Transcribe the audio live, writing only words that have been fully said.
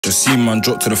Just see man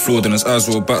drop to the floor, then his eyes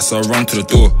roll back, so I run to the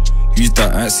door. Who's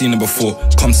that? I ain't seen him before.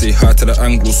 Come say hi to the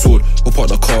Anglo sword. Hop out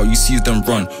the car, you see them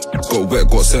run. Got wet,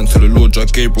 got sent to the Lord.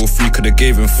 Drug Gabriel 3, coulda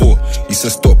gave him 4. He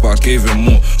said stop, but I gave him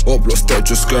more. Up block step,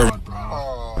 just go around.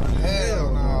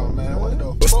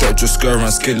 Step, just go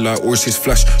around, skid like orange, his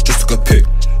flash, just took a pic.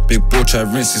 Big boy try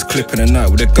rinse his clip in the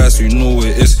night with the guys who know what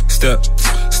it is. Step,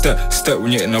 step, step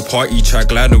when you're in a party, try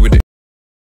gliding with it.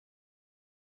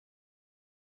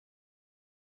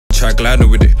 Try gliding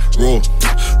with it. Roll,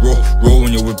 roll, roll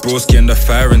when you're with broski and the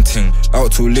firing ting.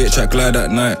 Out too late, try glide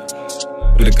at night.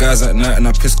 With the guys at night and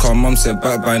I piss car, mum said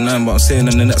back by 9, but I'm saying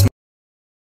in the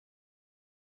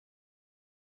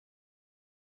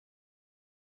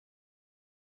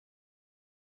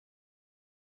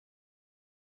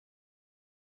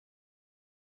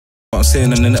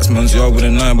next man's yard with a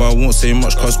 9, but I won't say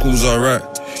much cause school's alright.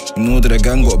 You know that the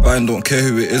gang got banned, don't care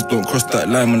who it is, don't cross that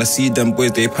line. When I see them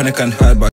boys, they panic and hide. But